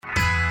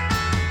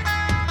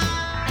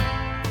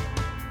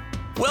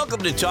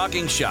Welcome to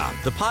Talking Shop,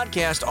 the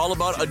podcast all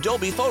about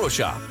Adobe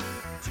Photoshop.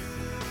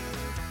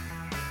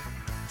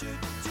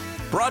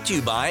 Brought to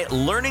you by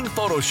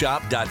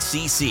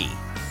learningphotoshop.cc.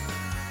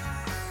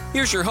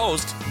 Here's your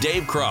host,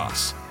 Dave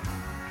Cross.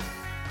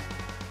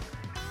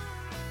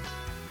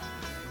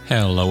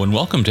 Hello and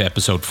welcome to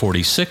episode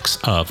 46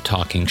 of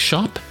Talking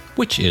Shop,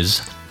 which is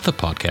the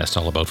podcast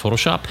all about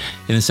Photoshop.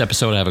 In this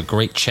episode, I have a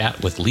great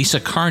chat with Lisa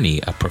Carney,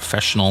 a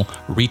professional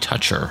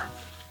retoucher.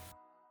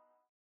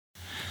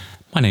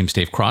 My name's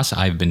Dave Cross.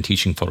 I've been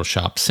teaching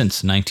Photoshop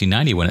since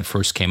 1990 when it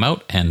first came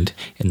out, and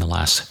in the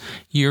last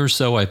year or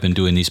so, I've been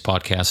doing these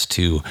podcasts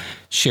to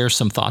share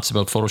some thoughts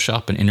about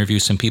Photoshop and interview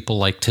some people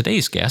like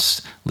today's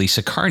guest,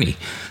 Lisa Carney.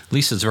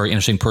 Lisa's a very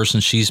interesting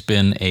person. She's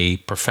been a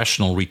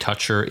professional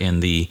retoucher in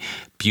the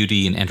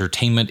beauty and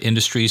entertainment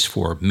industries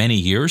for many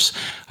years.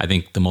 I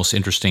think the most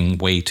interesting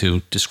way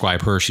to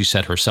describe her, she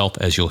said herself,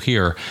 as you'll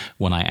hear,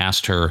 when I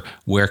asked her,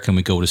 where can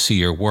we go to see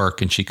your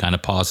work? And she kind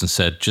of paused and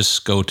said,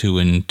 just go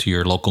into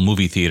your local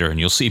movie theater and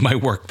you'll see my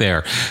work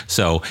there.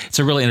 So it's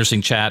a really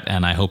interesting chat,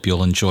 and I hope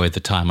you'll enjoy the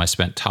time I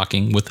spent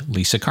talking with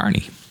Lisa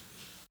Carney.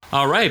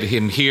 All right,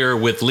 I'm here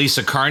with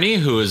Lisa Carney,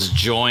 who has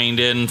joined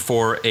in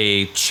for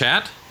a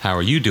chat. How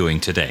are you doing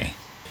today?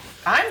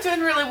 I'm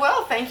doing really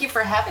well. Thank you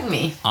for having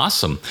me.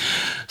 Awesome.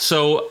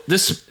 So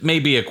this may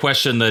be a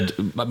question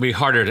that might be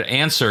harder to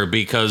answer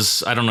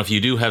because I don't know if you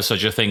do have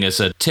such a thing as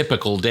a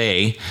typical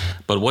day,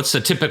 but what's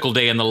a typical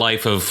day in the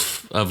life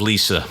of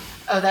Lisa?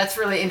 Oh, that's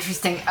really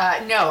interesting.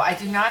 No, I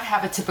do not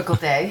have a typical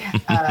day.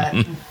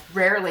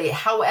 Rarely.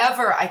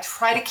 However, I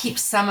try to keep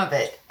some of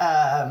it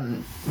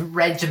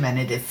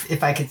regimented,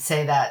 if I could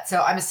say that.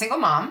 So I'm a single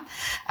mom.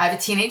 I have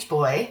a teenage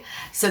boy.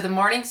 So the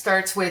morning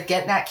starts with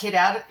getting that kid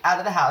out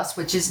of the house,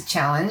 which is a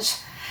challenge.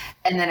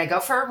 And then I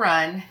go for a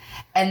run.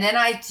 And then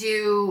I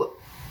do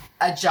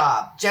a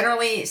job.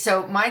 Generally,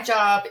 so my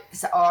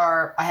jobs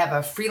are, I have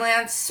a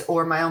freelance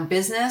or my own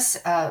business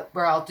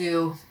where I'll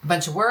do a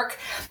bunch of work.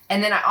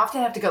 And then I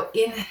often have to go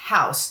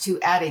in-house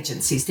to ad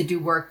agencies to do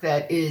work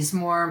that is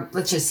more,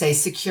 let's just say,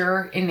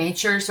 secure in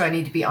nature. So I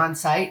need to be on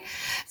site.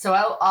 So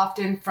I'll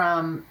often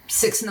from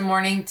 6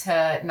 a.m.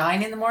 to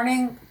 9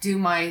 a.m. do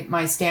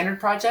my standard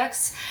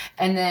projects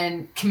and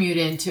then commute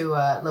into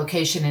a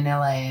location in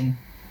LA and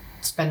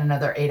spend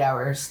another 8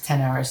 hours,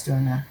 10 hours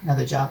doing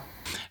another job.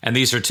 And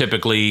these are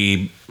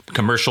typically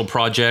commercial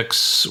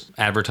projects,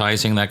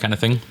 advertising, that kind of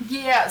thing?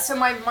 Yeah. So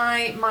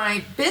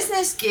my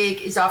business gig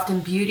is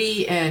often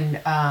beauty and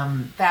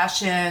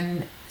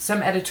fashion,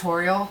 some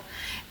editorial,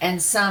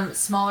 and some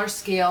smaller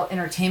scale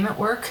entertainment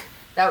work.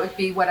 That would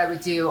be what I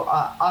would do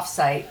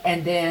off-site.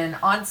 And then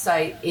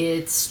on-site,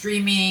 it's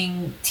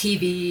streaming,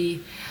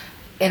 TV,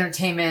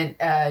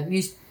 entertainment,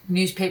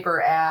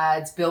 newspaper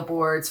ads,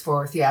 billboards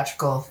for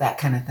theatrical, that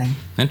kind of thing.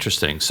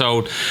 Interesting.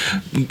 So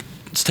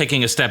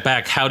taking a step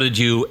back, how did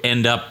you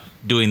end up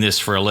doing this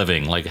for a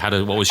living? Like,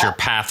 what was your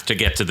path to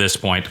get to this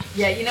point?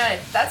 Yeah,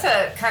 that's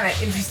a kind of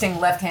interesting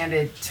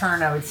left-handed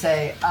turn, I would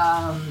say.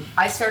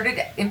 I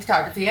started in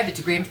photography. I have a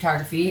degree in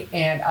photography,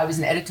 and I was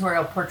an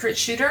editorial portrait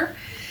shooter.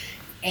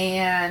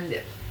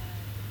 And,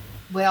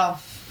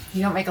 well,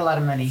 you don't make a lot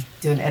of money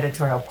doing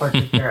editorial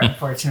portrait here,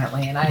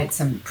 unfortunately. And I had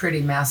some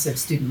pretty massive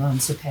student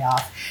loans to pay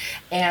off.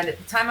 And at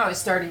the time I was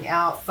starting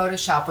out,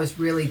 Photoshop was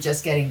really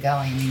just getting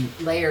going. I mean,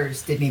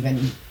 layers didn't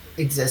even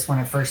exist when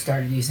I first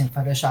started using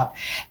Photoshop,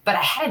 but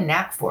I had a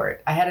knack for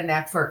it. I had a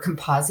knack for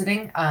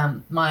compositing.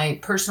 My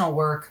personal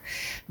work,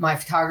 my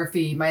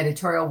photography, my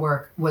editorial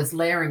work was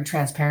layering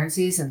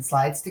transparencies and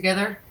slides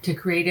together to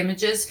create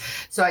images.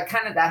 So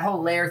that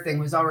whole layer thing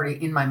was already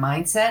in my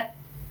mindset.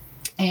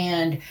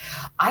 And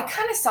I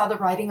kind of saw the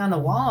writing on the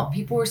wall.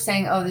 People were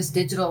saying, oh, this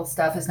digital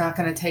stuff is not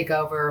going to take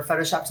over.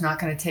 Photoshop's not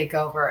going to take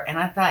over. And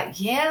I thought,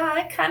 yeah,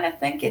 I kind of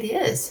think it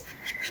is.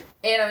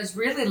 And I was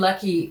really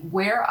lucky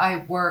where I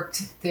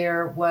worked.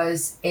 There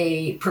was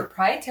a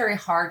proprietary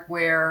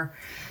hardware.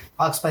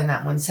 I'll explain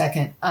that in 1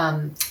 second.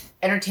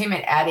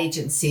 Entertainment ad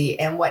agency.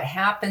 And what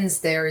happens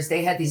there is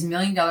they had these $1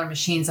 million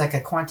machines like a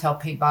Quantel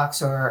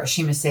Paintbox or a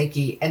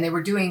Shimaseki, and they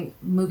were doing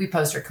movie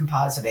poster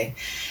compositing.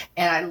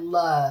 And I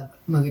love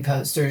movie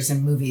posters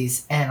and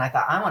movies. And I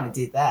thought, I want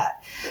to do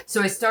that.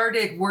 So I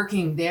started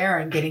working there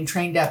and getting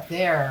trained up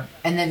there.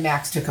 And then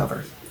Max took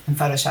over and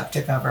Photoshop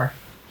took over.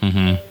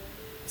 Mm-hmm.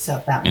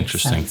 So that makes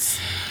sense.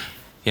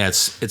 Yeah,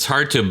 it's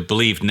hard to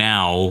believe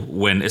now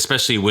when,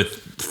 especially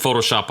with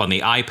Photoshop on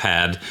the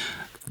iPad,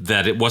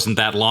 that it wasn't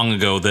that long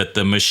ago that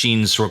the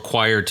machines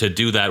required to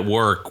do that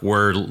work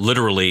were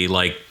literally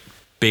like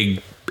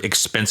big,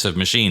 expensive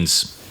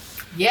machines.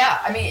 Yeah,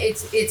 I mean,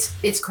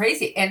 it's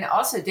crazy. And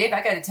also, Dave,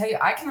 I got to tell you,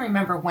 I can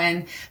remember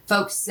when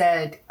folks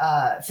said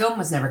film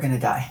was never going to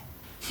die.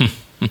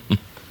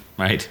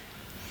 Right.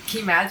 Can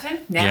you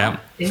imagine?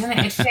 Now, Isn't it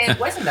interesting? It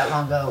wasn't that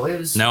long ago.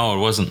 No, it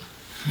wasn't.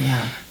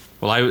 Yeah.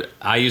 Well,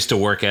 I used to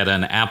work at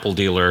an Apple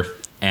dealer,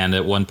 and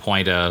at one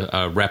point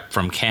a rep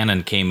from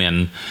Canon came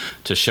in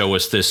to show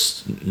us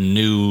this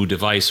new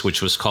device,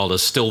 which was called a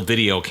still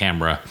video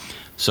camera.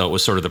 So it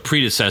was sort of the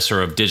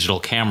predecessor of digital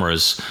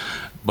cameras,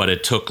 but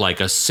it took like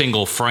a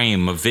single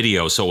frame of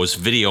video. So it was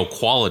video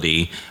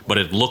quality, but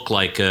it looked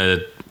like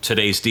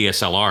today's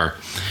DSLR.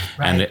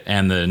 Right.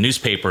 And the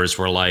newspapers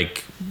were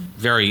like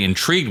very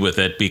intrigued with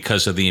it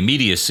because of the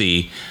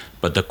immediacy,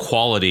 but the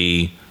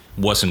quality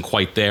wasn't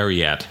quite there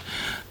yet.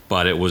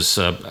 But it was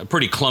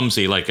pretty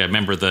clumsy. Like I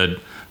remember the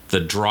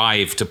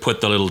drive to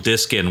put the little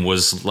disc in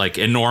was like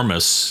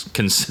enormous,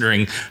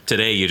 considering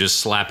today you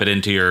just slap it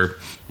into your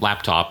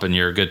laptop and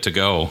you're good to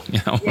go. You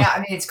know? Yeah, I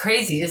mean, it's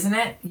crazy, isn't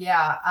it?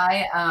 Yeah,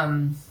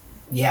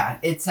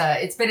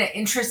 it's been an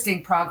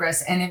interesting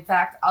progress. And in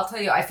fact, I'll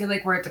tell you, I feel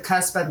like we're at the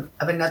cusp of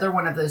another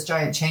one of those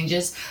giant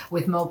changes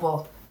with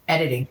mobile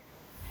editing.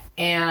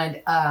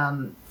 And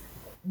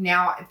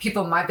now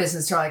people in my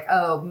business are like,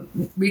 oh,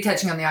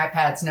 retouching on the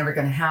iPad's never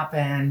going to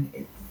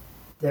happen.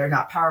 They're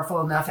not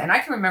powerful enough. And I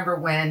can remember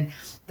when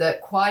the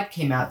Quad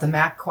came out, the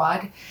Mac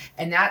Quad,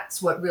 and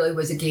that's what really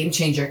was a game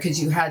changer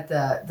because you had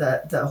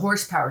the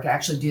horsepower to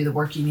actually do the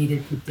work you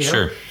needed to do.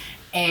 Sure.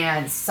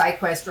 And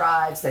SideQuest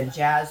drives, then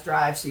Jazz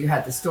drives, so you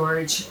had the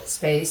storage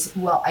space.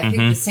 Well, I think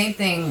the same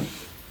thing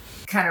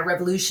kind of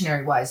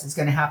revolutionary wise is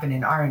going to happen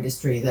in our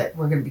industry, that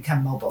we're going to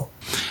become mobile.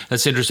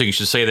 That's interesting you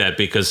should say that,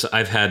 because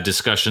I've had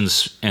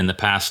discussions in the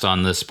past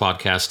on this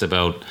podcast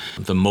about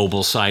the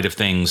mobile side of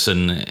things.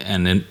 And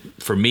then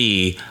for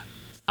me,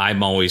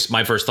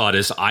 my first thought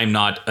is I'm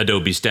not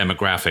Adobe's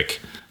demographic,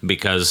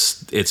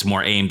 because it's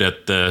more aimed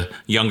at the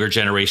younger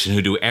generation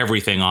who do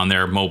everything on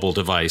their mobile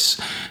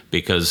device,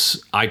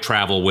 because I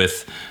travel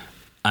with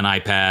an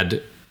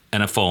iPad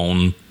and a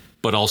phone,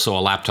 but also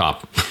a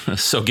laptop.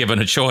 So given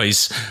a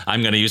choice,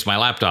 I'm going to use my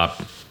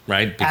laptop,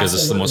 right? Because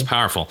It's the most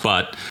powerful.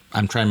 But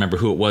I'm trying to remember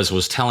who it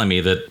was telling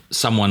me that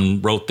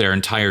someone wrote their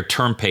entire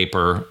term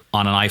paper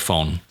on an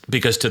iPhone,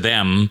 because to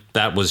them,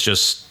 that was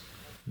just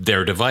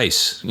their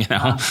device,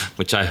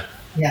 which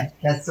Yeah,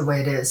 that's the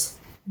way it is.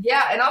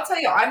 Yeah, and I'll tell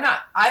you, I'm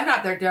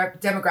not their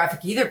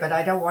demographic either, but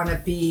I don't want to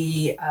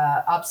be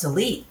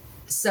obsolete.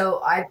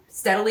 So I've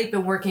steadily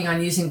been working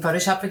on using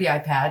Photoshop for the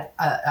iPad.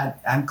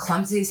 I'm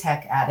clumsy as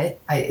heck at it.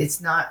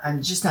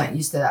 I'm just not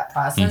used to that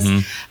process,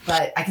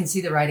 but I can see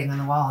the writing on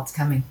the wall. It's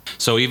coming.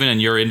 So even in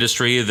your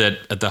industry, that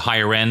at the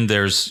higher end,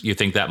 you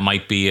think that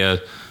might be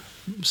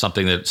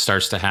something that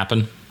starts to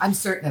happen? I'm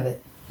certain of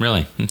it.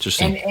 Really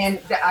interesting. And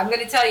I'm going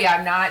to tell you,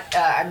 I'm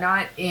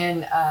not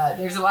in.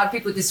 There's a lot of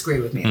people who disagree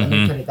with me. Let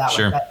me put it that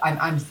way. But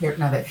I'm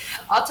certain of it.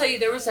 I'll tell you,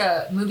 there was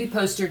a movie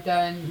poster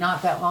done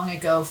not that long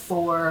ago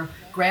for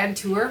Grand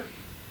Tour,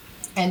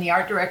 and the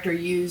art director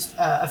used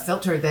a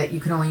filter that you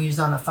can only use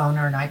on a phone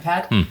or an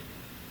iPad,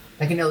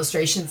 like an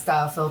illustration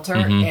style filter,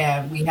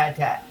 and we had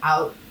to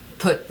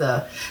output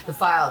the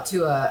file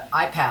to a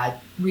iPad,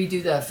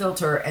 redo the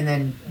filter, and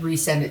then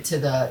resend it to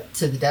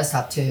the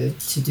desktop to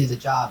do the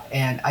job.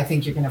 And I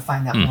think you're going to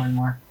find that more and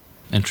more.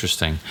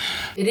 Interesting.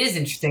 It is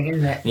interesting,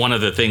 isn't it? One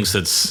of the things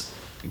that's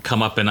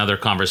come up in other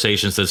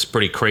conversations that's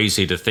pretty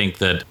crazy to think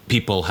that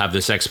people have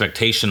this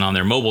expectation on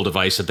their mobile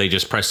device that they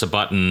just press a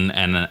button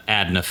and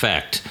add an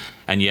effect.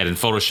 And yet in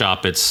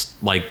Photoshop, it's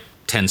like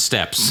 10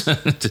 steps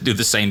to do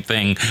the same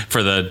thing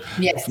for the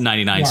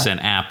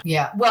 99-cent app.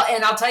 Yeah. Well,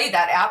 and I'll tell you,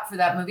 that app for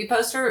that movie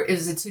poster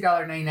is a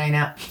 $2.99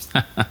 app.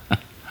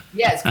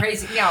 Yeah, it's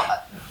crazy. Now,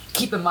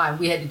 keep in mind,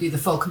 we had to do the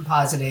full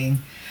compositing,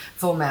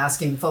 full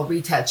masking, full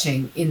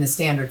retouching in the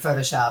standard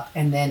Photoshop,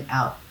 and then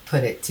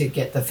output it to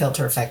get the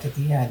filter effect at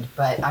the end.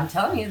 But I'm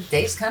telling you, the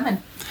day's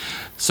coming.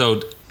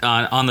 So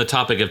on the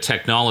topic of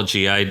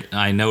technology,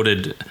 I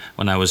noted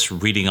when I was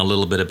reading a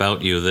little bit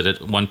about you that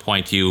at one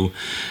point you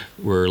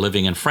were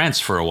living in France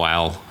for a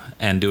while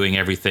and doing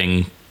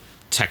everything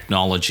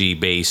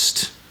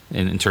technology-based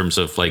in terms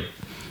of like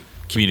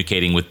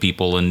communicating with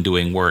people and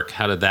doing work.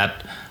 How did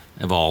that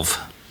evolve?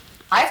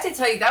 I have to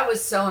tell you, that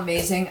was so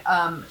amazing.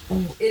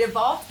 It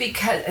evolved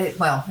because, it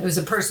was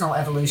a personal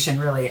evolution,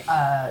 really.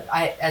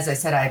 As I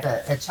said, I have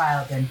a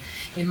child, and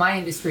in my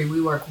industry,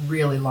 we work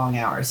really long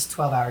hours,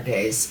 12-hour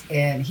days.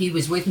 And he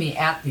was with me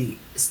at the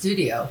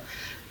studio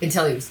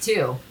until he was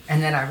 2.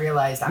 And then I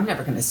realized I'm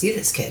never going to see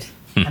this kid.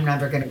 I'm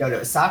never going to go to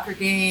a soccer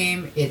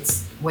game.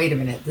 Wait a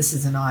minute, this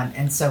isn't on.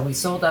 And so we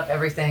sold up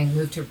everything,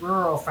 moved to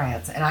rural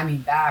France. And I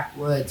mean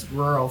backwoods,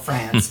 rural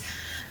France.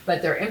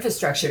 But their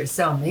infrastructure is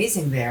so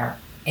amazing there.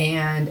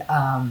 And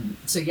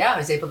so, I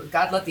was able to,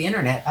 God love the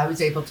internet, I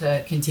was able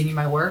to continue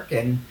my work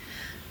and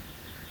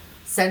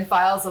send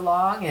files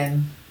along,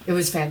 and it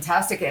was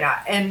fantastic.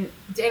 And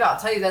Dave, I'll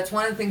tell you, that's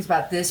one of the things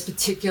about this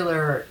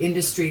particular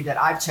industry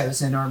that I've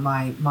chosen, or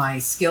my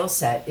skill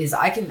set, is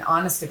I can,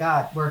 honest to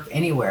God, work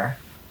anywhere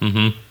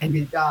and do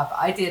the job.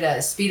 I did a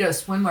Speedo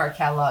swimwear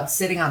catalog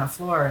sitting on a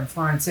floor in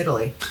Florence,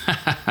 Italy.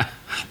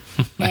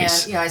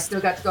 Nice. And, I still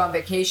got to go on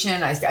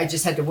vacation. I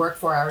just had to work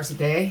 4 hours a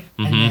day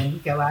and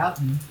then go out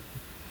and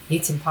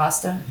eat some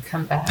pasta and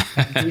come back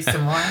and do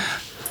some more.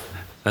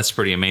 That's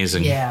pretty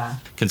amazing. Yeah.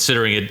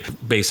 Considering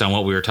it, based on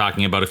what we were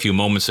talking about a few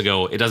moments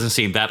ago, it doesn't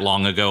seem that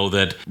long ago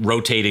that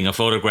rotating a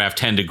photograph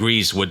 10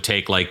 degrees would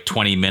take like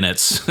 20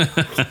 minutes.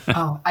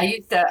 Oh,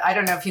 I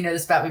don't know if you know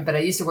this about me, but I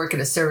used to work at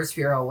a service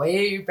bureau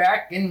way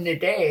back in the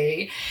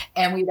day,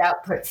 and we'd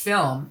output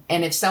film.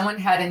 And if someone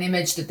had an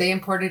image that they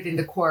imported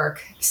into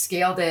Quark,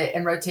 scaled it,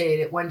 and rotated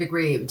it 1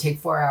 degree, it would take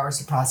 4 hours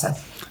to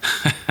process.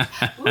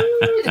 Woo,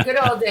 the good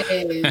old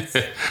days.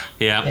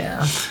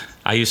 Yeah.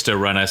 I used to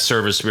run a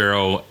service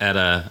bureau at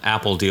a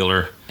Apple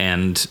dealer,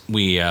 and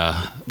we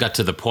got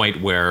to the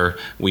point where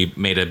we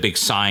made a big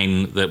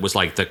sign that was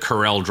like the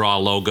Corel Draw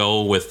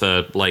logo with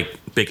the like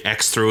big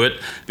X through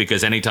it,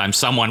 because anytime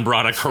someone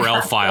brought a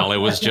Corel file, it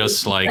was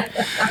just like,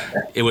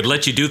 it would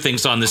let you do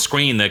things on the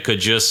screen that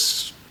could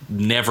just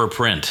never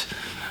print.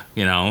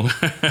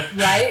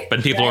 Right?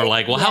 But people are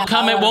like, well, how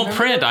come it won't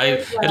print?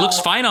 It looks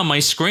fine on my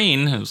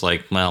screen. It was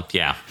like, well,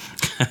 yeah.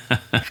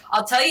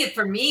 I'll tell you,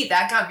 for me,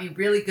 that got me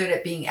really good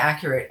at being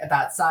accurate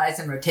about size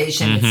and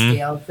rotation and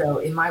scale. So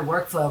in my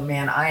workflow,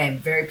 man, I am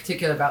very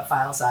particular about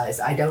file size.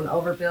 I don't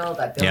overbuild.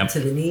 I build to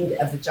the need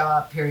of the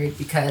job, period,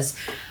 because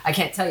I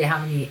can't tell you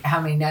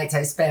how many nights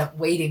I spent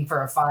waiting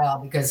for a file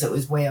because it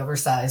was way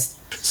oversized.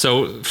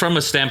 So from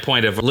a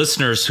standpoint of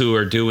listeners who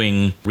are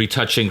doing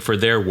retouching for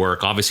their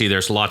work, obviously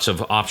there's lots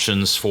of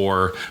options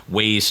for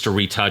ways to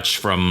retouch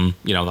from,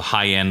 the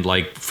high end,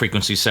 like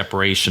frequency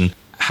separation.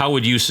 How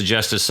would you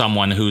suggest to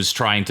someone who's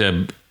trying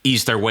to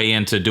ease their way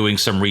into doing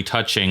some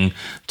retouching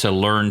to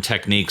learn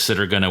techniques that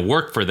are going to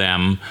work for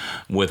them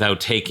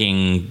without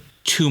taking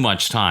too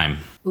much time?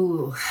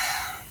 Ooh.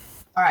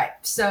 All right.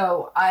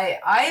 So I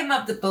am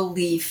of the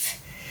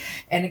belief,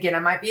 and again, I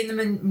might be in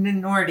the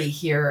minority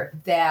here,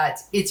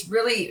 that it's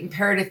really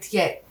imperative to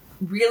get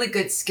really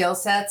good skill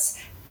sets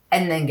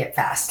and then get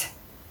fast.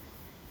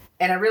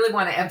 And I really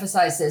want to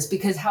emphasize this,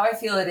 because how I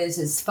feel it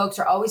is folks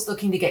are always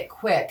looking to get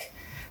quick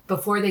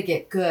before they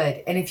get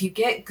good. And if you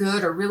get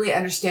good or really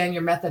understand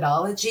your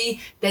methodology,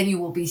 then you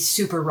will be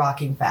super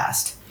rocking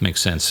fast.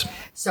 Makes sense.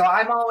 So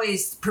I'm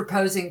always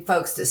proposing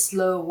folks to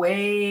slow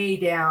way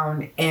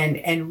down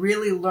and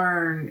really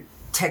learn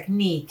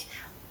technique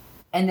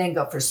and then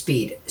go for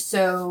speed.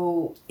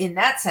 So in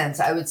that sense,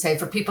 I would say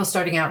for people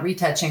starting out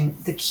retouching,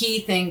 the key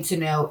thing to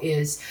know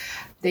is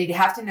they'd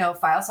have to know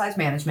file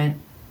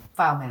management.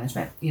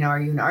 Are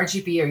you in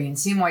RGB? Are you in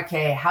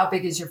CMYK? How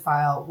big is your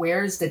file?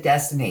 Where's the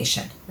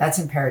destination? That's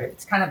imperative.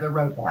 It's kind of the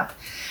roadmap.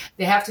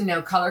 They have to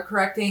know color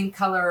correcting,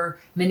 color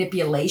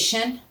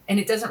manipulation, and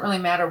it doesn't really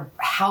matter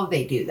how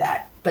they do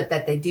that, but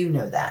that they do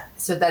know that.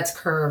 So that's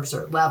curves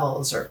or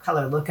levels or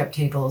color lookup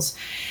tables,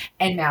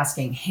 and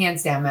masking.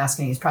 Hands down,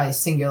 masking is probably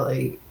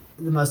singularly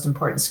the most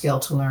important skill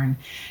to learn.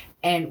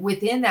 And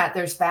within that,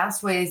 there's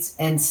fast ways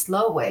and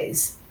slow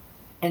ways.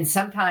 And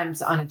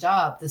sometimes on a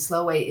job, the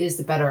slow way is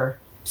the better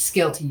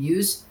skill to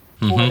use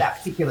for that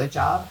particular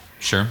job.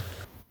 Sure.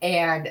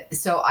 And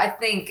so I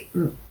think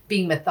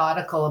being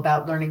methodical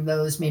about learning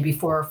those maybe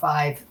 4 or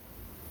 5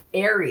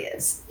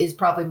 areas is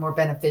probably more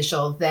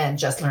beneficial than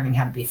just learning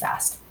how to be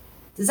fast.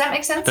 Does that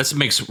make sense? That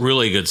makes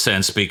really good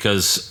sense,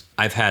 because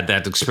I've had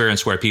that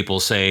experience where people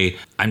say,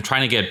 I'm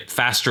trying to get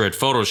faster at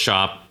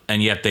Photoshop,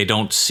 and yet they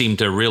don't seem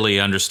to really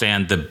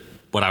understand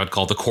what I would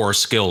call the core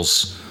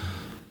skills.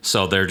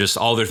 So they're just,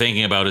 all they're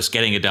thinking about is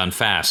getting it done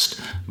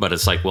fast. But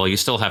it's like, well, you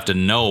still have to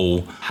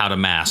know how to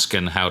mask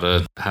and how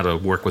to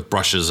work with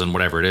brushes and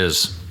whatever it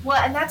is. Well,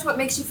 and that's what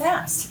makes you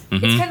fast.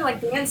 It's kind of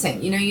like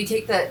dancing. You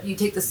take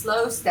the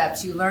slow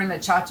steps, you learn the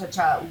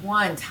cha-cha-cha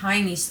one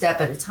tiny step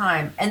at a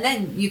time, and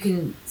then you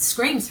can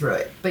scream through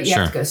it, but you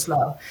have to go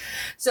slow.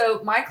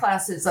 So my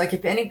classes, like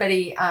if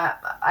anybody, I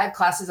have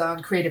classes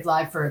on Creative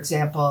Live, for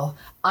example.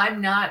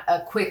 I'm not a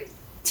quick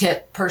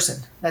tip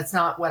person. That's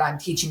not what I'm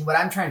teaching. What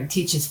I'm trying to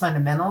teach is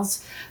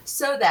fundamentals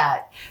so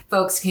that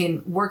folks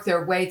can work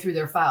their way through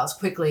their files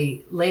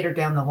quickly later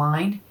down the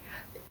line.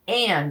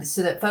 And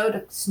so that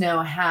folks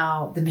know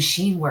how the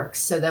machine works,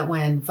 so that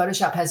when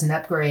Photoshop has an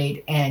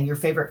upgrade and your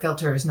favorite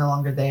filter is no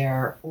longer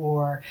there,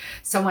 or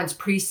someone's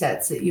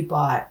presets that you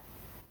bought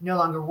no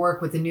longer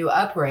work with the new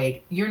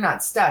upgrade, you're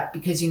not stuck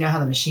because you know how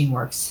the machine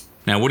works.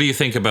 Now, what do you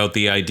think about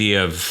the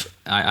idea of,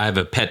 I have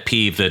a pet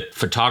peeve that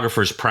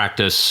photographers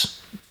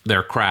practice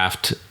their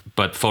craft,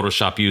 but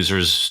Photoshop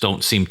users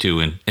don't seem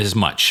to as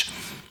much.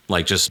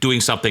 Like just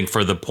doing something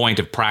for the point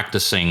of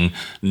practicing,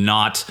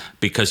 not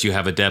because you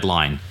have a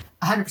deadline.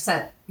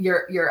 100%.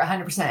 You're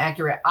 100%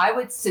 accurate. I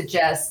would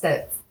suggest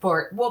that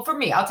for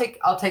me, I'll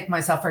take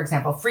myself, for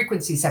example,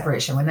 frequency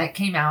separation. When that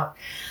came out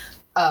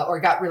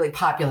or got really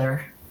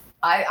popular,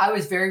 I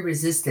was very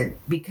resistant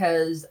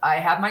because I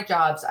have my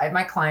jobs, I have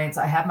my clients,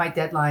 I have my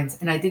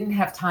deadlines, and I didn't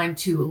have time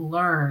to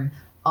learn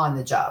on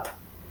the job.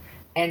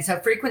 And so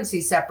frequency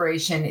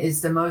separation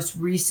is the most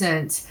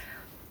recent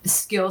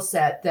skill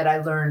set that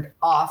I learned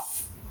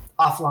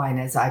offline,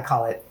 as I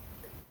call it,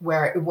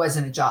 where it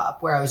wasn't a job,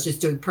 where I was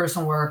just doing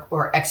personal work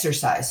or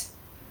exercise.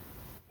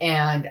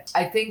 And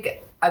I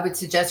think I would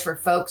suggest for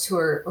folks who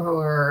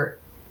are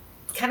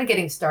kind of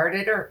getting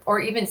started or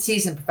even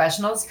seasoned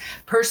professionals,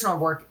 personal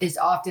work is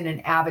often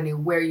an avenue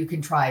where you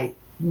can try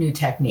new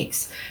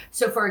techniques.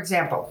 So for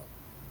example,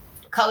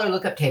 color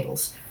lookup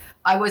tables.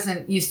 I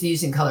wasn't used to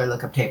using color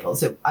lookup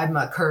tables. I'm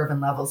a curve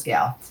and levels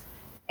gal.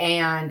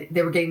 And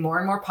they were getting more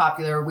and more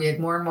popular. We had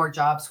more and more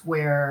jobs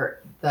where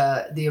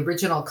the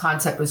original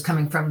concept was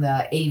coming from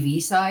the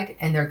AV side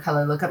and their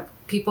color lookup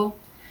people.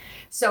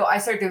 So I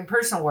started doing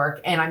personal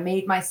work, and I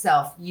made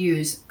myself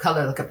use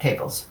color lookup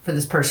tables for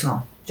this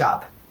personal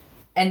job.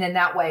 And then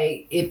that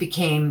way it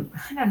became,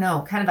 I don't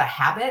know, kind of a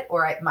habit,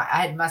 or I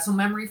had muscle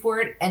memory for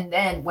it. And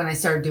then when I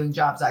started doing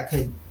jobs, I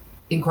could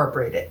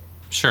incorporate it.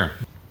 Sure.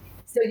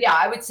 So yeah,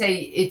 I would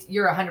say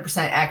you're 100%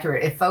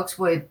 accurate. If folks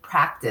would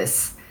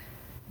practice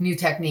new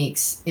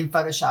techniques in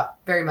Photoshop,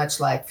 very much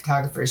like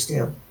photographers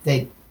do,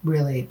 they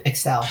really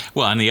excel.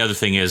 Well, and the other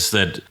thing is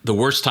that the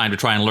worst time to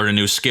try and learn a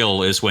new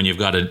skill is when you've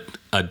got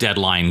a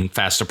deadline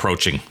fast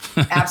approaching.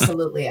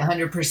 Absolutely,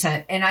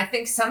 100%. And I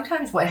think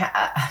sometimes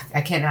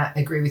I cannot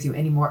agree with you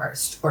any more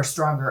or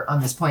stronger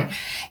on this point.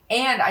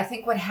 And I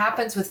think what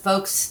happens with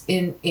folks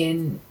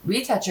in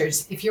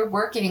retouchers, if you're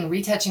working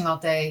retouching all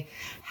day,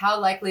 how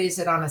likely is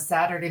it on a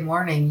Saturday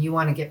morning you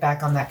want to get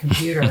back on that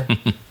computer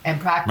and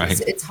practice?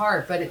 Right. It's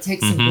hard, but it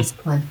takes some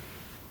discipline.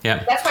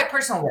 Yeah. That's why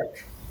personal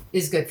work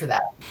is good for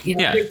that.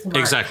 Yeah,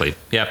 exactly.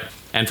 Yep.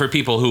 And for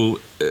people who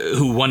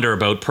wonder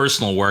about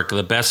personal work,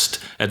 the best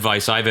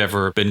advice I've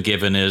ever been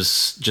given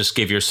is just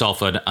give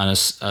yourself a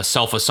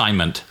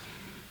self-assignment,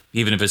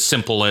 even if it's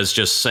simple as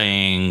just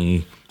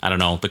saying, I don't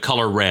know, the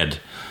color red,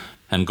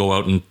 and go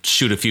out and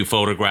shoot a few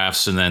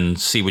photographs and then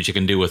see what you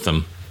can do with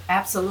them.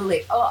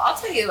 Absolutely. Oh, I'll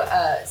tell you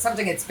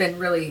something that's been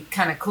really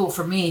kind of cool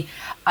for me.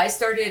 I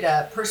started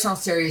a personal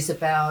series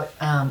about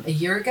a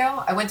year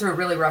ago. I went through a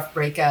really rough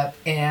breakup,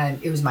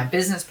 and it was my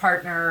business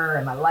partner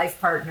and my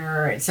life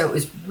partner. And so it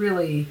was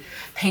really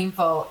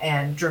painful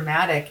and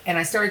dramatic. And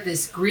I started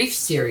this grief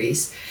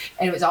series,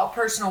 and it was all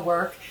personal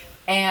work.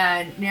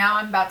 And now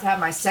I'm about to have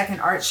my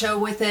second art show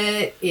with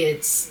it.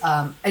 It's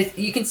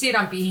you can see it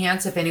on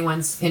Behance if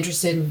anyone's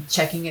interested in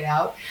checking it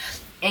out.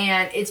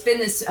 And it's been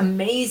this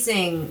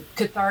amazing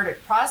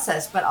cathartic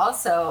process, but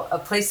also a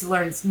place to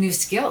learn new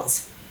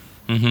skills.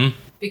 Mm-hmm.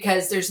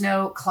 Because there's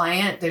no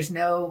client, there's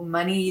no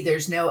money,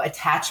 there's no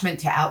attachment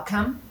to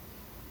outcome.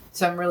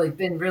 So I'm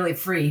been really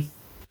free.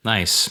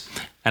 Nice.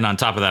 And on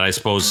top of that, I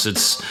suppose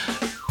it's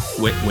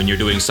when you're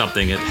doing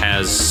something that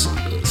has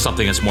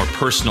something that's more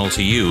personal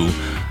to you,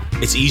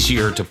 it's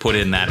easier to put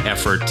in that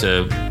effort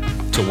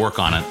to work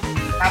on it.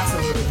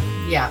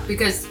 Absolutely. Yeah,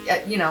 because,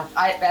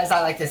 as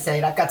I like to say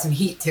it, I've got some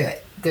heat to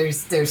it.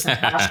 There's some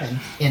passion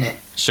in it.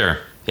 Sure.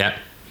 Yeah.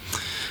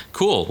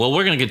 Cool. Well,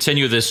 we're going to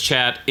continue this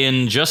chat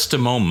in just a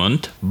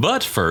moment.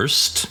 But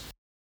first,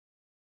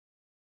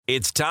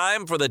 it's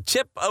time for the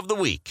tip of the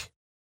week.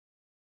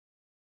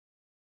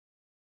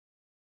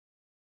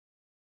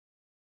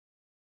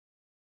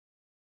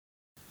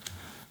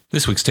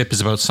 This week's tip is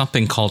about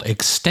something called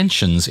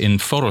extensions in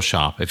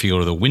Photoshop. If you go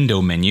to the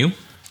window menu,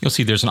 you'll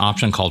see there's an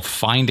option called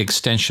Find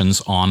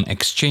Extensions on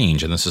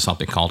Exchange. And this is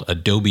something called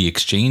Adobe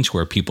Exchange,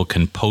 where people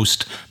can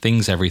post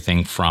things,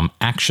 everything from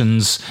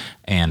actions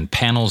and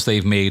panels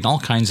they've made, all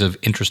kinds of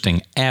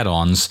interesting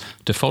add-ons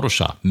to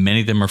Photoshop.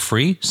 Many of them are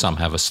free. Some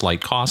have a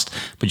slight cost,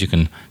 but you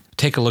can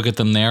take a look at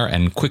them there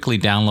and quickly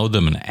download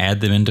them and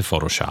add them into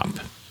Photoshop.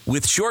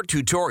 With short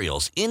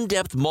tutorials,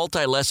 in-depth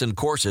multi-lesson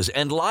courses,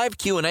 and live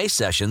Q&A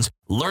sessions,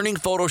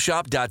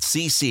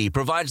 learningphotoshop.cc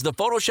provides the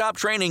Photoshop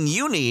training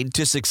you need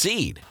to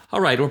succeed. All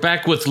right, we're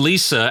back with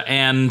Lisa,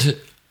 and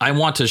I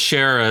want to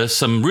share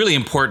some really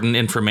important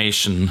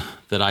information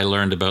that I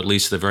learned about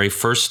Lisa the very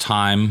first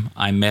time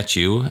I met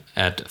you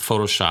at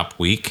Photoshop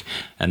Week,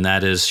 and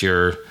that is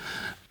your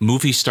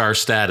movie star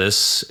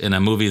status in a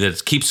movie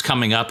that keeps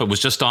coming up. It was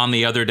just on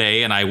the other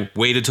day, and I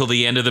waited till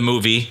the end of the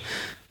movie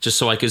just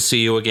so I could see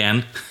you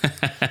again.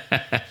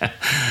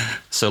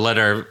 So let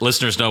our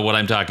listeners know what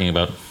I'm talking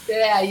about.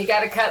 Yeah, you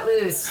got to cut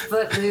loose,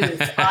 Footloose.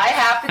 I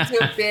happen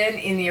to have been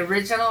in the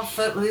original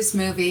Footloose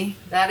movie.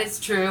 That is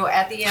true.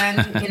 At the end,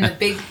 in the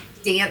big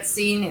dance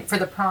scene for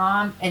the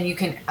prom, and you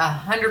can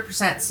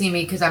 100% see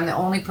me because I'm the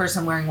only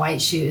person wearing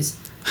white shoes.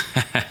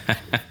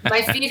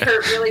 My feet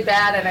hurt really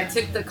bad, and I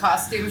took the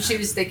costume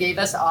shoes they gave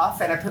us off,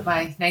 and I put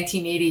my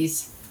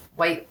 1980s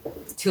white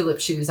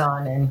tulip shoes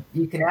on, and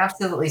you can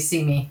absolutely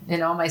see me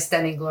in all my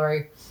stunning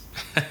glory.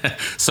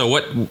 So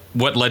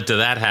what led to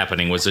that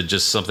happening? Was it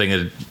just something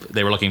that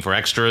they were looking for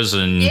extras?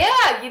 And yeah,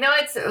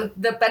 it's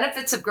the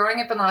benefits of growing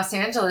up in Los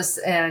Angeles.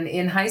 And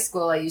in high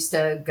school, I used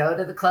to go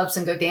to the clubs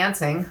and go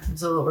dancing. I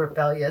was a little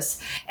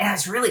rebellious, and I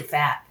was really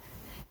fat,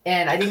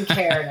 and I didn't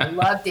care, and I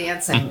loved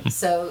dancing.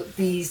 So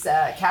these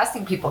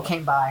casting people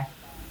came by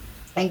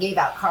and gave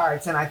out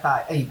cards, and I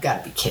thought, oh, you've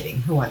got to be kidding.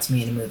 Who wants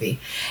me in a movie?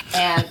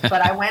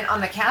 But I went on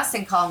the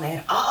casting call, and they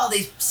had all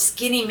these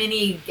skinny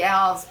mini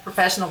gals,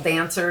 professional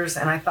dancers,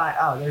 and I thought,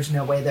 oh, there's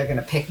no way they're going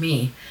to pick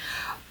me.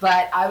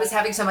 But I was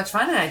having so much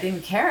fun, and I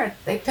didn't care.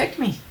 They picked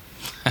me.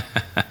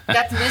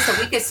 Got to miss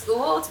a week of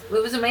school.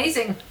 It was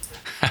amazing.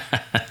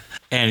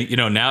 And,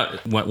 now,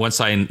 once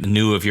I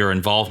knew of your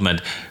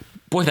involvement,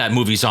 boy, that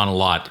movie's on a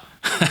lot.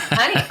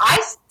 Honey,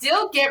 I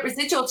still get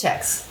residual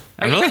checks.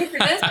 Are you ready for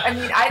this? I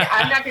mean,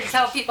 I'm not going to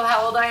tell people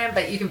how old I am,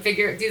 but you can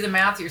do the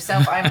math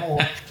yourself. I'm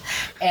old.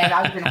 And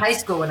I was in high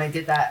school when I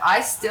did that.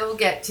 I still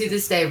get, to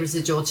this day,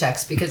 residual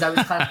checks because I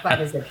was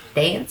classified as a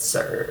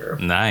dancer.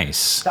 Nice.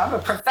 So I'm a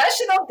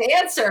professional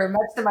dancer,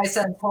 much to my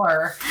son's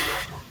horror.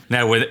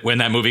 Now, when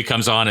that movie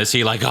comes on, is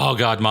he like, oh,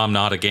 God, Mom,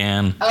 not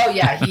again? Oh,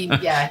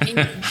 yeah.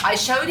 I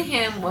showed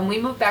him when we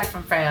moved back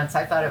from France.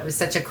 I thought it was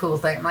such a cool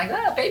thing. I'm like,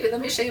 oh, baby,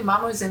 let me show you.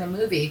 Mama was in a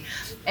movie.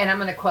 And I'm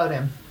going to quote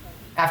him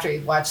after he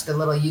watched the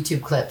little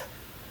YouTube clip.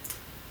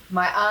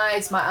 My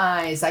eyes,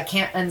 I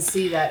can't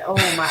unsee that. Oh,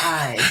 my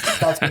eyes.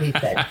 That's what he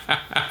said.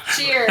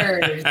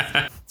 Cheers.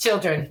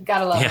 Children,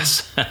 gotta love them.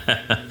 Yes.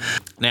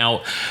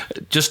 Now,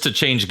 just to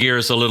change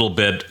gears a little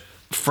bit,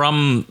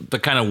 from the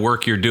kind of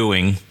work you're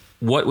doing,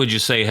 what would you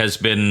say has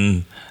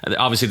been,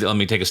 obviously, let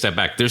me take a step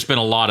back. There's been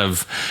a lot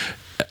of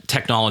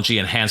technology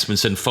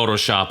enhancements in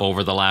Photoshop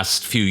over the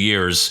last few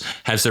years.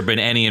 Has there been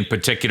any in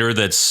particular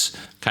that's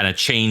kind of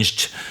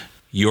changed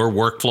your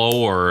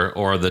workflow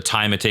or the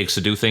time it takes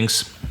to do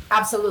things?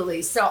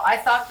 Absolutely. So I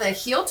thought the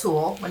Heal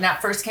tool, when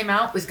that first came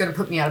out, was going to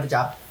put me out of a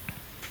job.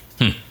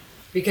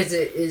 Because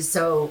it is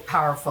so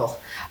powerful.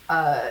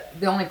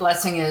 The only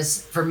blessing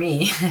is, for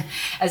me,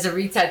 as a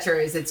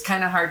retoucher, is it's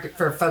kind of hard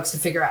for folks to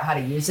figure out how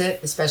to use it,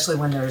 especially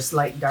when there's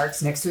light and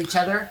darks next to each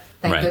other.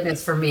 Thank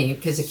goodness for me,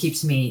 because it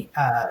keeps me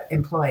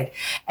employed.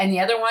 And the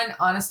other one,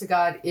 honest to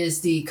God,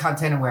 is the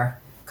Content Aware.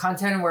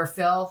 Content Aware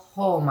fill,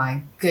 oh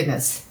my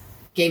goodness.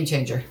 Game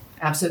changer.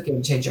 Absolute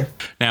game changer.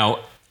 Now,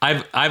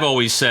 I've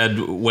always said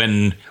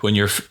when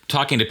you're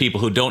talking to people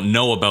who don't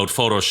know about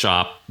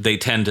Photoshop, they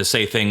tend to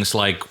say things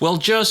like, well,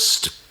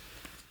 just,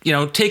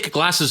 take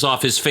glasses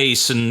off his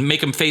face and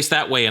make him face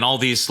that way and all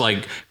these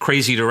like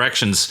crazy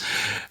directions.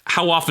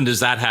 How often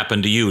does that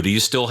happen to you? Do you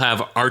still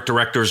have art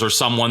directors or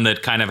someone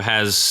that kind of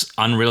has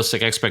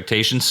unrealistic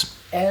expectations?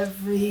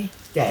 Every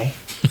day.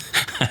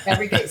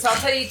 Every day. So I'll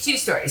tell you two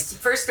stories. The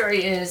first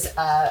story is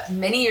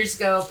many years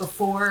ago,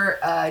 before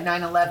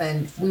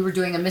 9/11, we were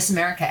doing a Miss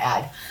America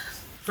ad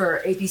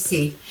for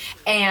ABC.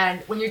 And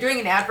when you're doing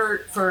an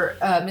advert for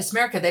Miss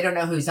America, they don't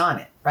know who's on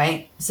it,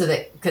 right? So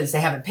because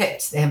they haven't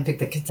picked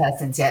the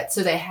contestants yet.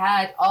 So they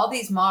had all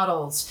these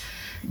models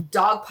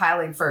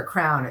dogpiling for a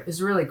crown. It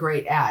was a really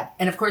great ad.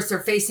 And of course, they're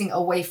facing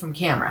away from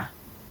camera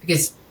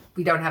because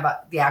we don't have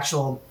the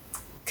actual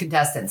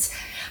contestants.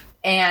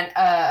 And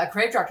a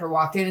creative director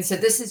walked in and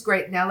said, this is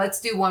great. Now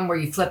let's do one where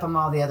you flip them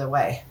all the other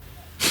way.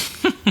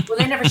 Well,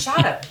 they never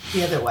shot them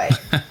the other way.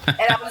 And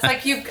I was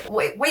like,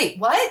 wait,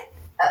 what?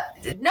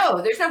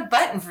 No, there's no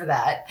button for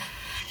that.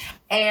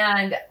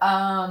 And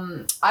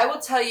I will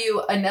tell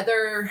you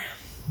another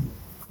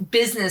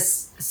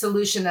business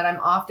solution that I'm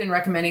often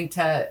recommending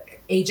to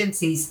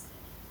agencies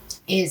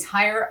is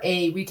hire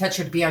a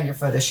retoucher to be on your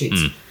photo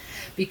shoots.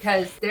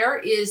 Because there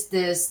is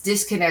this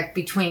disconnect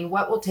between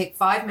what will take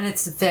 5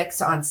 minutes to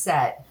fix on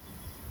set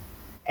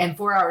and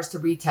 4 hours to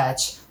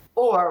retouch,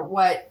 or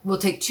what will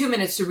take 2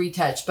 minutes to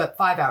retouch but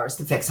 5 hours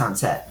to fix on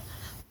set.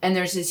 And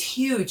there's this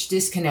huge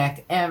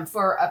disconnect. And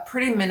for a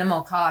pretty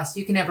minimal cost,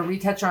 you can have a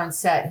retoucher on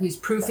set who's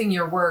proofing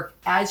your work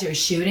as you're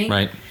shooting,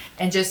 right,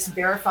 and just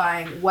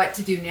verifying what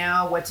to do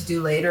now, what to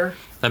do later.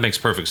 That makes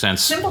perfect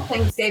sense. Simple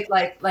things, Dave,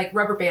 like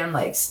rubber band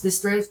legs. This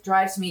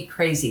drives me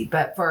crazy.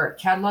 But for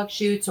catalog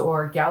shoots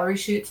or gallery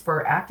shoots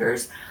for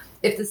actors,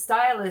 if the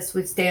stylist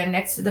would stand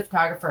next to the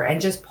photographer and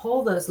just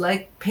pull those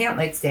pant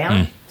legs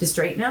down to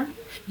straighten them,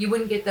 you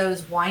wouldn't get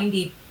those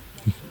windy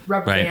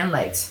rubber band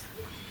legs,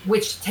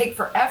 which take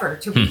forever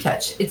to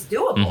retouch. It's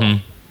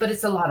doable, but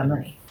it's a lot of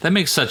money. That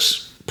makes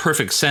such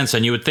perfect sense.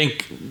 And you would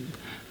think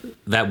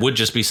that would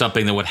just be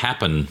something that would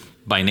happen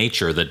by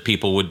nature, that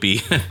people would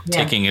be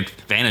taking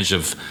advantage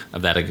of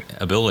that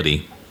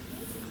ability.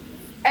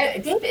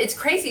 David, it's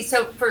crazy.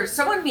 So for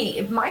someone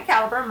my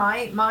caliber,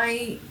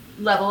 my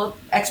level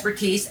of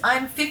expertise,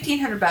 I'm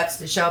 $1,500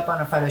 to show up on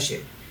a photo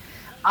shoot.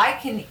 I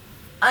can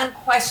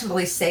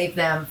unquestionably save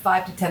them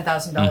 $5,000 to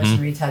 $10,000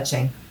 in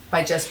retouching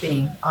by just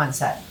being on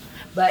set.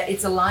 But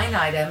it's a line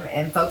item,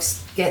 and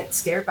folks get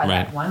scared by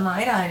that one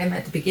line item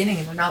at the beginning,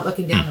 and they're not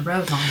looking down the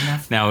road long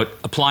enough. Now,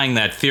 applying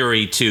that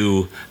theory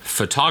to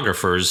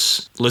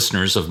photographers,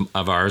 listeners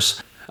of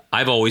ours,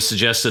 I've always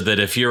suggested that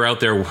if you're out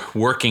there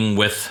working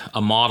with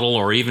a model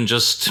or even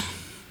just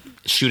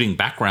shooting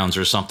backgrounds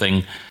or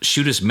something,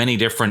 shoot as many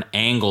different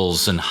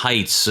angles and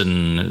heights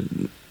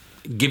and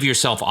give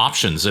yourself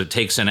options. It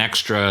takes an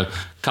extra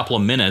couple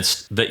of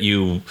minutes that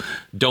you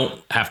don't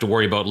have to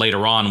worry about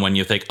later on when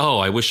you think, oh,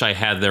 I wish I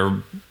had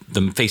them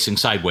facing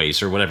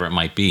sideways or whatever it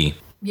might be.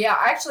 Yeah,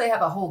 I actually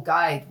have a whole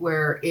guide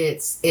where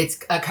it's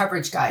a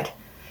coverage guide.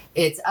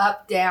 It's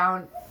up,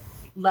 down,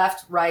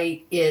 left,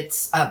 right.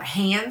 It's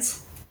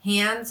hands,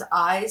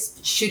 eyes,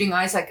 shooting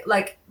eyes,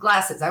 like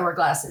glasses. I wear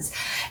glasses.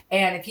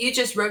 And if you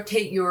just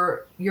rotate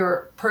your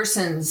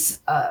person's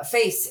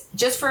face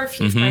just for a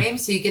few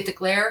frames so you get the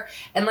glare,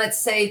 and let's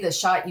say the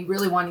shot you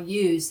really want to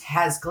use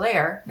has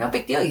glare, no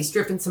big deal. You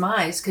strip in some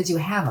eyes because you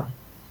have them.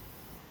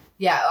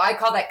 Yeah, I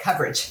call that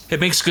coverage. It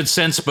makes good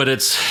sense, but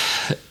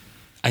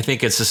I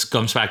think it just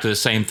comes back to the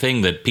same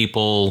thing, that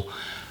people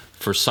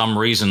for some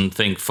reason,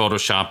 think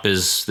Photoshop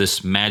is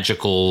this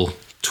magical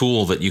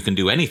tool that you can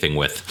do anything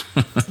with.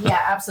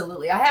 Yeah,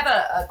 absolutely. I have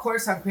a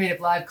course on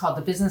Creative Live called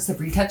The Business of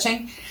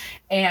Retouching.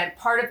 And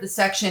part of the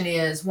section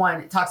is,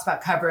 one, it talks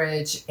about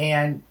coverage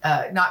and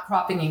not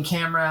cropping in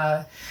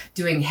camera,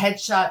 doing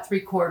headshot,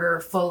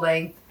 3/4, full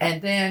length.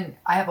 And then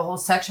I have a whole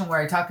section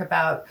where I talk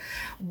about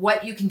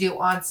what you can do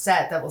on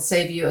set that will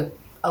save you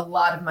a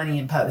lot of money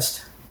in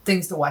post,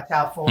 things to watch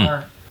out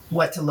for,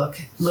 what to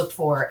look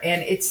for.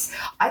 And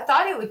I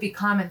thought it would be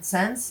common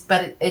sense,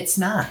 but it's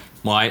not.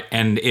 Well,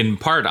 and in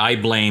part, I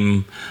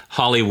blame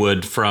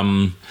Hollywood for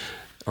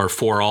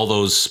all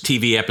those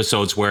TV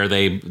episodes where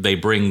they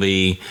bring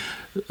the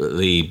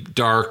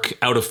dark,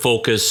 out of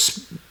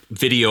focus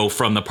video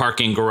from the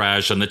parking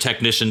garage, and the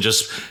technician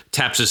just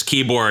taps his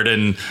keyboard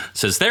and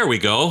says, "There we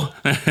go."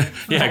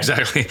 Yeah,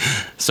 exactly.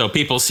 So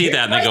people see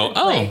that and they go,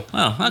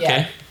 "Oh,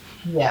 okay."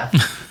 Yeah.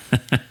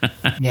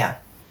 Yeah.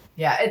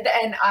 Yeah.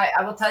 And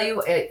I will tell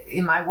you,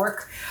 in my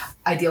work,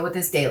 I deal with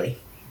this daily.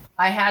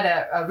 I had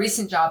a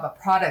recent job,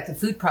 a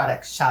food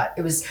product shot.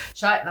 It was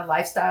shot in a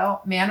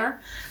lifestyle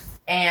manner.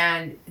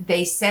 And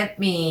they sent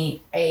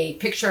me a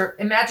picture.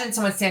 Imagine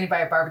someone standing by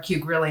a barbecue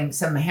grilling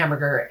some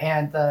hamburger,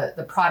 and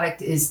the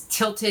product is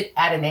tilted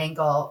at an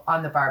angle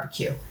on the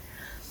barbecue.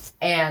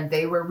 And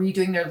they were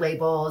redoing their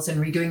labels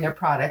and redoing their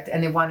product,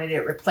 and they wanted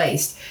it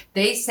replaced.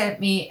 They sent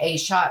me a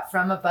shot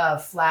from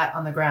above, flat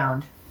on the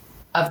ground,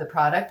 of the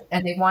product,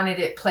 and they wanted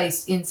it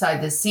placed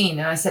inside the scene.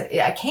 And I said,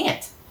 I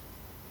can't.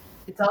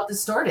 It's all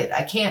distorted.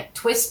 I can't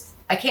twist.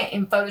 I can't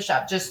in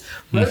Photoshop just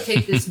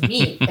rotate this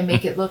meat and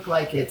make it look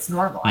like it's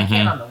normal. I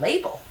can on the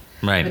label,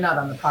 right, but not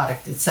on the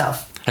product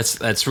itself.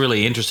 That's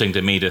really interesting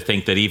to me to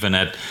think that even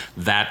at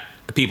that,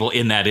 people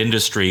in that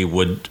industry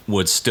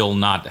would still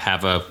not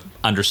have a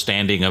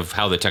understanding of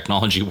how the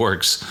technology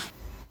works.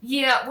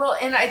 Yeah, well,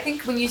 and I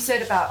think when you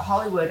said about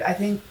Hollywood, I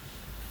think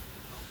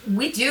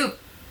we do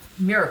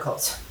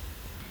miracles.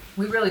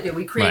 We really do.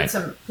 We create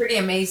some pretty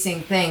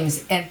amazing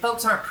things, and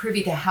folks aren't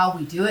privy to how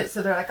we do it.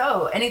 So they're like,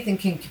 oh, anything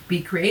can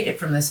be created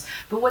from this.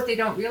 But what they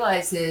don't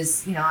realize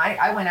is,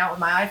 I went out with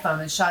my iPhone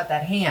and shot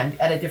that hand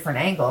at a different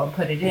angle and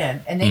put it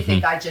in. And they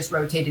think I just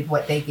rotated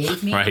what they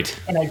gave me. Right.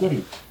 And I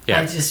didn't. Yeah.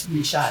 I just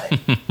reshot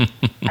it.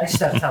 I just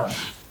don't tell them.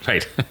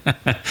 Right.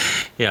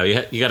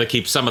 Yeah, you got to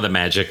keep some of the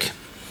magic.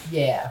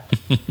 Yeah.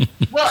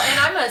 Well, and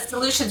I'm a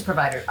solutions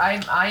provider.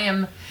 I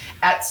am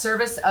at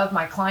service of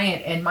my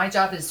client, and my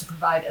job is to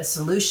provide a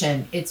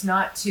solution. It's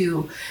not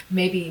to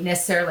maybe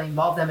necessarily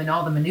involve them in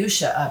all the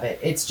minutia of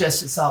it. It's just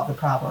to solve the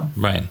problem.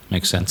 Right.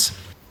 Makes sense.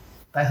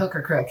 By hook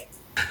or crook.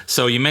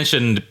 So you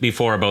mentioned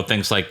before about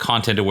things like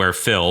content-aware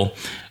fill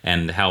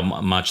and how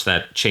much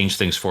that changed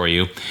things for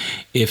you.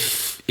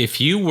 If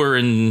you were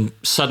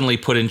suddenly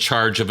put in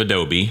charge of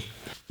Adobe,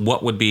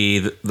 what would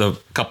be the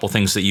couple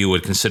things that you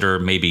would consider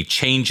maybe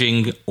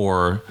changing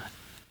or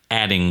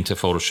adding to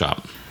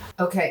Photoshop?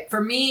 Okay.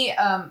 For me,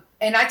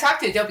 and I talk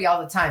to Adobe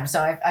all the time,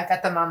 so I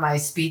got them on my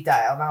speed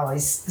dial. I'm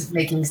always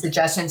making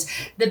suggestions.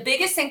 The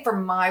biggest thing for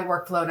my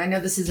workflow, and I know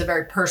this is a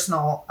very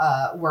personal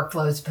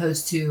workflow as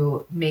opposed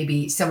to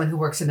maybe someone who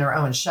works in their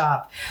own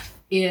shop,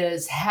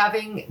 is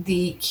having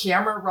the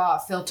Camera Raw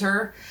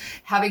filter,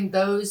 having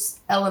those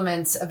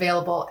elements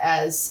available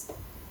as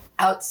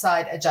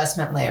outside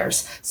adjustment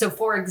layers. So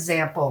for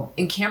example,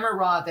 in Camera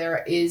Raw,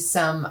 there is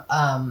some,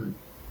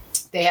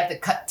 they have the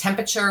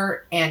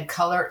temperature and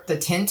color, the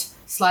tint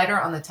slider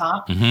on the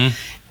top. Mm-hmm.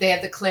 They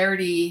have the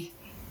clarity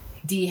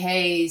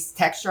dehaze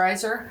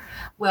texturizer.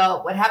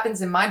 Well, what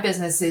happens in my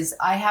business is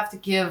I have to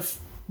give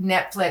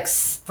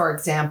Netflix, for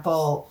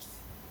example,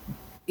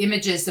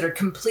 images that are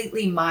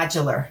completely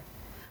modular,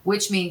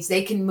 which means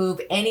they can move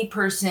any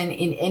person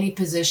in any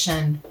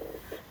position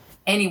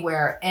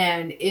anywhere.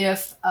 And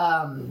if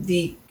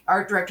the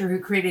art director who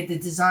created the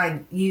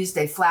design used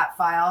a flat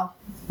file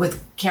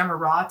with Camera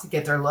Raw to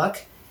get their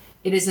look,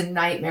 it is a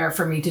nightmare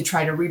for me to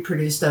try to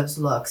reproduce those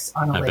looks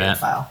on a later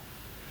file.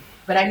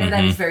 But I know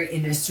that is very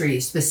industry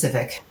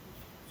specific.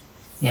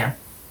 Yeah.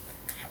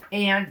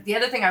 And the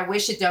other thing I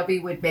wish Adobe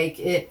would make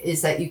it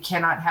is that you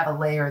cannot have a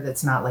layer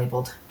that's not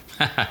labeled.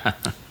 Label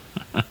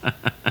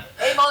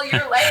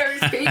your layers,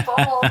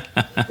 people.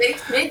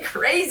 Makes me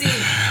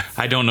crazy.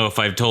 I don't know if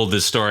I've told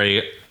this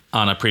story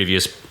on a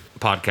previous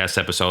podcast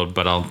episode,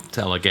 but I'll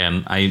tell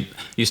again. I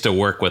used to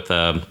work with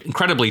an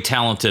incredibly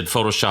talented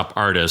Photoshop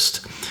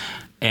artist,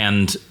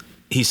 and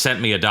he sent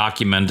me a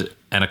document,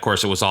 and of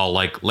course it was all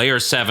like layer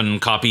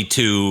 7, copy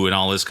 2, and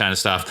all this kind of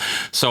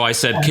stuff. So I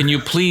said, can you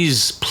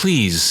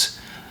please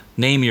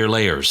name your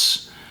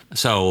layers?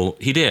 So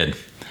he did.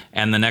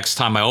 And the next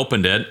time I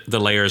opened it, the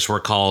layers were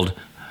called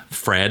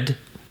Fred,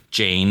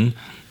 Jane,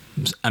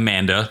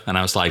 Amanda, and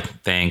I was like,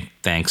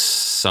 thanks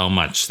so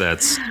much. I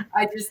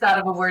just thought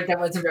of a word that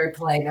wasn't very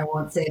polite. I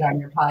won't say it on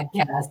your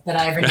podcast, but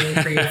I have a name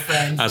for your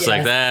friend. I was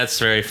like, that's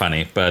very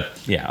funny, but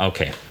yeah,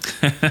 okay.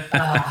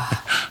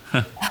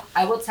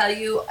 I will tell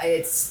you,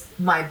 it's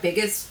my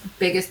biggest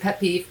pet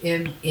peeve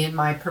in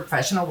my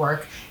professional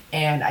work,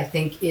 and I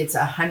think it's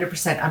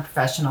 100%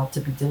 unprofessional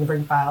to be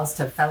delivering files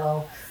to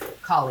fellow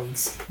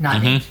colleagues,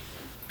 not me.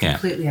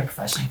 completely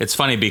unprofessional. It's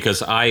funny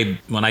because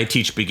when I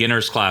teach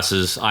beginners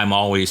classes, I'm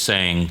always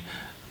saying,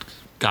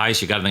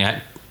 guys, you got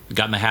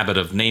in the habit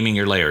of naming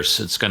your layers.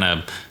 It's going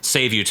to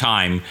save you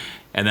time.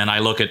 And then I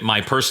look at my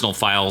personal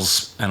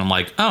files and I'm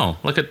like, oh,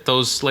 look at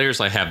those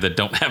layers I have that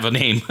don't have a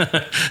name.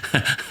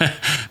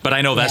 But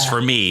I know that's for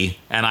me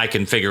and I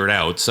can figure it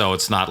out. So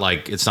it's not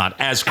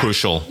as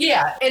crucial.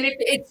 Yeah. And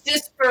it's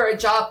just for a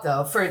job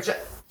though,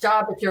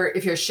 job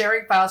if you're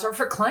sharing files or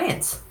for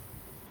clients.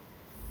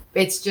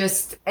 It's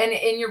just, and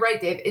you're right,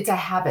 Dave, it's a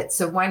habit.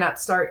 So why not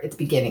start at the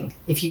beginning?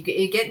 If you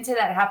get into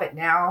that habit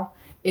now,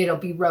 it'll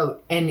be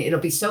rote and it'll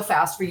be so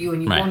fast for you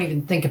and you won't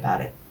even think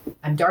about it.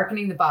 I'm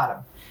darkening the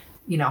bottom.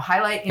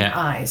 Highlight in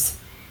eyes,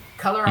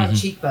 color on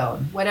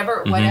cheekbone,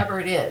 whatever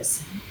it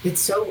is. It's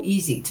so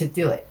easy to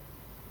do it.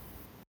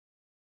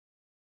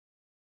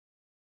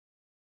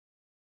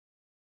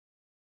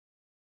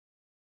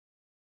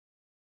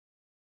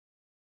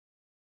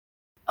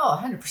 Oh,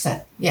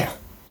 100%. Yeah.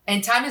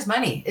 And time is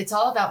money. It's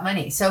all about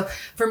money. So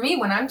for me,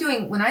 when I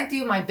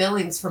do my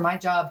billings for my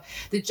job,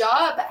 the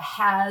job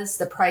has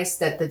the price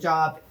that the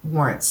job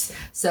warrants.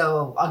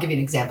 So I'll give you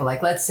an example.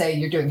 Like, let's say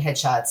you're doing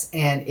headshots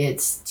and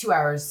it's 2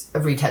 hours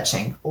of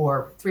retouching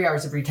or 3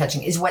 hours of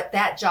retouching is what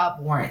that job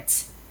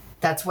warrants.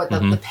 That's what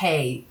the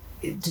pay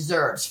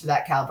deserves for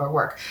that caliber of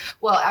work.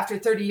 Well, after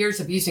 30 years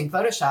of using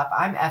Photoshop,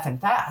 I'm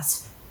effing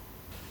fast.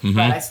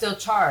 But I still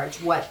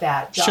charge what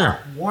that job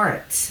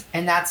warrants.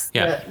 And that's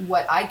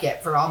what I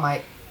get for all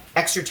my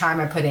extra time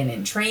I put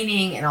in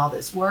training and all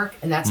this work.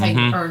 And that's how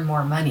you earn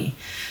more money.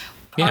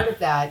 Part of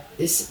that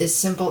is as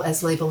simple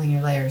as labeling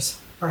your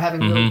layers or having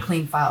really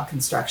clean file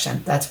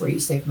construction. That's where you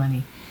save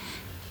money.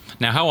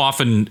 Now, how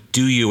often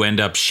do you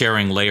end up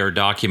sharing layer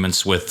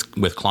documents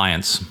with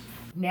clients?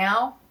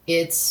 Now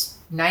it's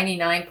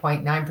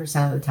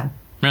 99.9% of the time.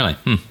 Really?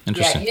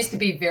 Interesting. Yeah, it used to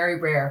be very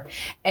rare.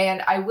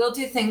 And I will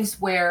do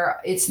things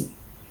where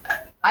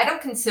I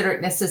don't consider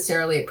it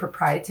necessarily a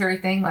proprietary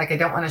thing. Like, I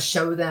don't want to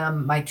show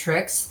them my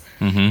tricks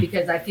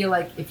because I feel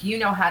like if you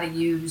know how to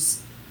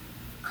use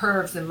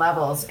curves and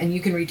levels and you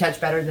can retouch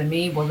better than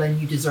me, well, then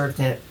you deserve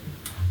to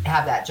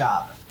have that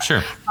job.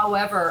 Sure.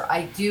 However,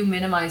 I do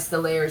minimize the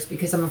layers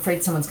because I'm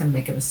afraid someone's going to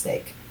make a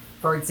mistake.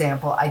 For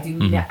example,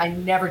 I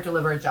never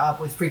deliver a job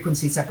with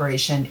frequency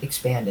separation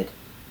expanded.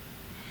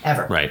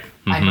 Ever. Right.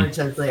 I merge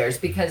those layers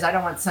because I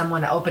don't want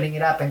someone opening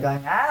it up and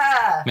going,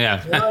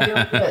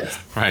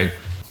 Right.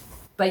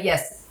 But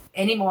yes,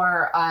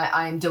 anymore,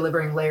 I'm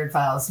delivering layered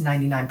files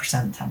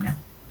 99% of the time now.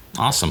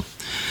 Awesome.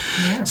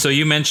 Yeah. So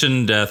you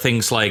mentioned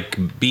things like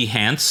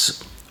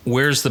Behance.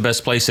 Where's the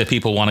best place that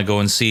people want to go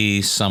and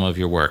see some of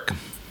your work?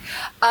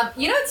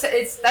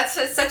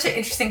 That's such an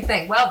interesting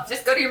thing. Well,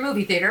 just go to your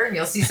movie theater and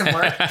you'll see some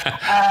work.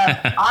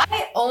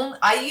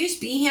 I use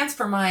Behance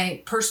for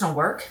my personal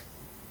work.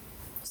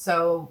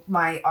 So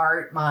my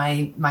art,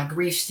 my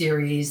grief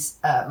series,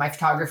 my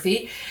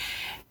photography.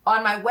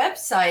 On my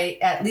website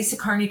at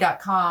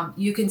lisacarney.com,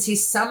 you can see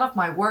some of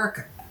my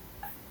work.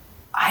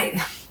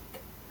 I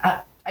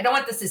don't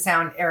want this to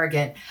sound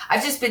arrogant.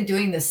 I've just been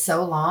doing this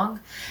so long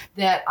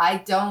that I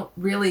don't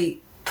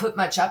really put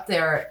much up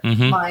there.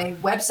 My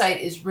website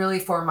is really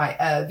for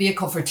my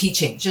vehicle for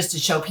teaching, just to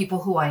show people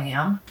who I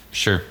am.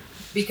 Sure.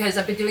 Because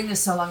I've been doing this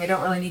so long, I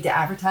don't really need to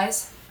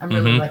advertise. I'm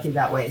really lucky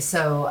that way.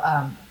 So,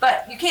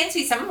 but you can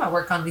see some of my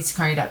work on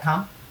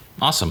lisacarney.com.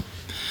 Awesome.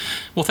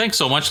 Well, thanks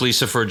so much,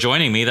 Lisa, for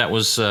joining me. That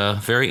was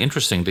very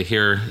interesting to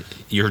hear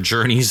your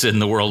journeys in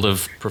the world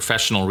of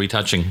professional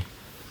retouching.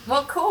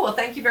 Well, cool. Well,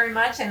 thank you very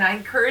much. And I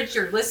encourage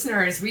your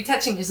listeners,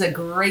 retouching is a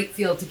great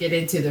field to get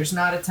into. There's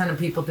not a ton of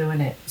people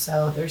doing it.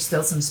 So there's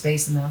still some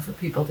space in there for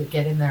people to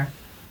get in there.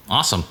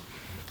 Awesome. All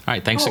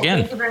right. Thanks again.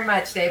 Thank you very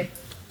much, Dave.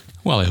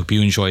 Well, I hope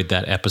you enjoyed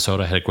that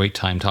episode. I had a great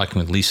time talking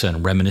with Lisa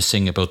and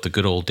reminiscing about the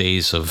good old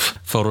days of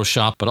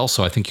Photoshop. But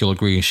also, I think you'll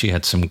agree, she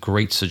had some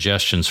great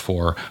suggestions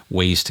for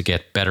ways to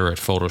get better at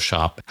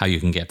Photoshop, how you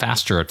can get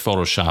faster at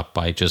Photoshop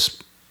by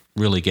just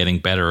really getting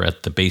better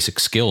at the basic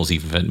skills,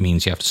 even if it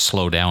means you have to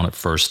slow down at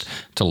first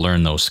to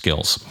learn those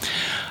skills.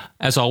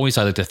 As always,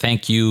 I'd like to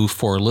thank you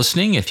for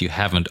listening. If you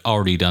haven't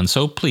already done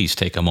so, please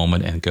take a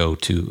moment and go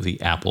to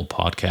the Apple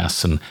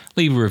Podcasts and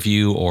leave a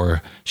review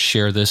or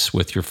share this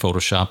with your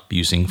Photoshop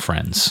using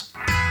friends.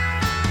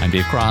 I'm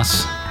Dave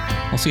Cross.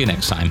 I'll see you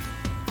next time.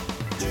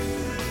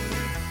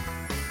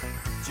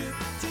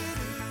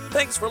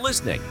 Thanks for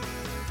listening.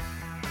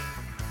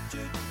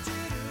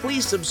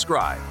 Please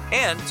subscribe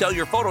and tell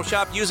your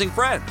Photoshop using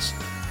friends.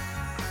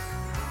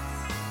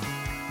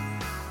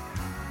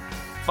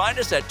 Find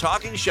us at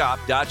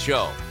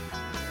talkingshop.show.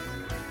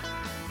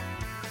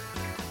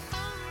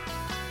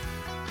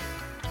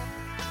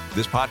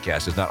 This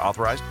podcast is not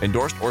authorized,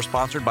 endorsed, or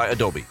sponsored by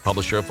Adobe,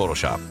 publisher of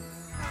Photoshop.